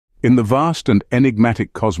In the vast and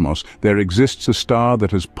enigmatic cosmos, there exists a star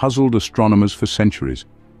that has puzzled astronomers for centuries.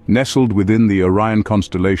 Nestled within the Orion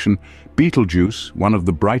constellation, Betelgeuse, one of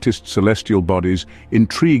the brightest celestial bodies,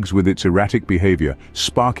 intrigues with its erratic behavior,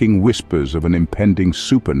 sparking whispers of an impending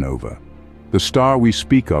supernova. The star we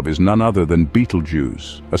speak of is none other than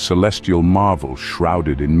Betelgeuse, a celestial marvel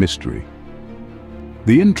shrouded in mystery.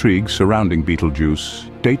 The intrigue surrounding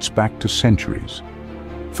Betelgeuse dates back to centuries.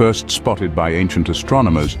 First spotted by ancient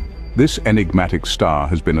astronomers, this enigmatic star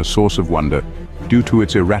has been a source of wonder due to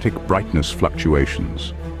its erratic brightness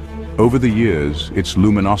fluctuations. Over the years, its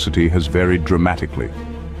luminosity has varied dramatically,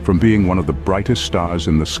 from being one of the brightest stars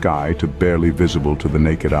in the sky to barely visible to the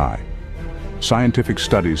naked eye. Scientific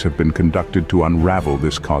studies have been conducted to unravel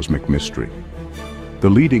this cosmic mystery. The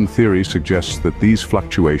leading theory suggests that these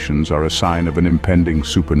fluctuations are a sign of an impending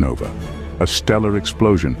supernova, a stellar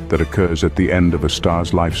explosion that occurs at the end of a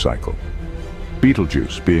star's life cycle.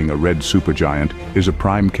 Betelgeuse, being a red supergiant, is a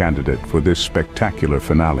prime candidate for this spectacular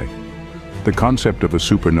finale. The concept of a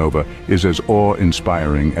supernova is as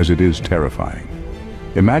awe-inspiring as it is terrifying.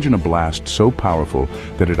 Imagine a blast so powerful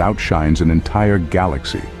that it outshines an entire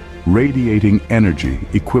galaxy, radiating energy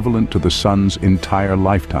equivalent to the sun's entire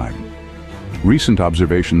lifetime. Recent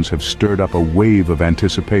observations have stirred up a wave of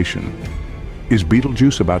anticipation. Is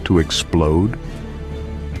Betelgeuse about to explode?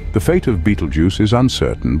 The fate of Betelgeuse is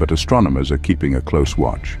uncertain, but astronomers are keeping a close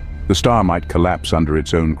watch. The star might collapse under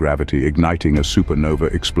its own gravity, igniting a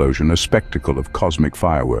supernova explosion, a spectacle of cosmic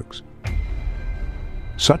fireworks.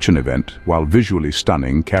 Such an event, while visually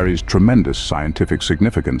stunning, carries tremendous scientific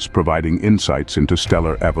significance, providing insights into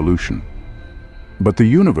stellar evolution. But the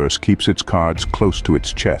universe keeps its cards close to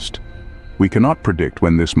its chest. We cannot predict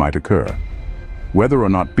when this might occur. Whether or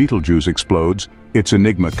not Betelgeuse explodes, its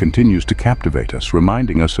enigma continues to captivate us,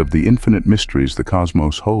 reminding us of the infinite mysteries the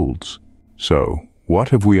cosmos holds. So, what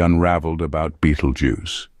have we unraveled about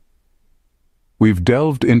Betelgeuse? We've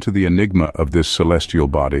delved into the enigma of this celestial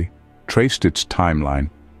body, traced its timeline,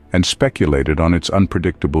 and speculated on its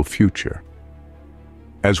unpredictable future.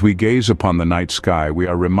 As we gaze upon the night sky, we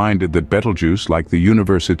are reminded that Betelgeuse, like the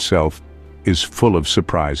universe itself, is full of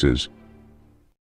surprises,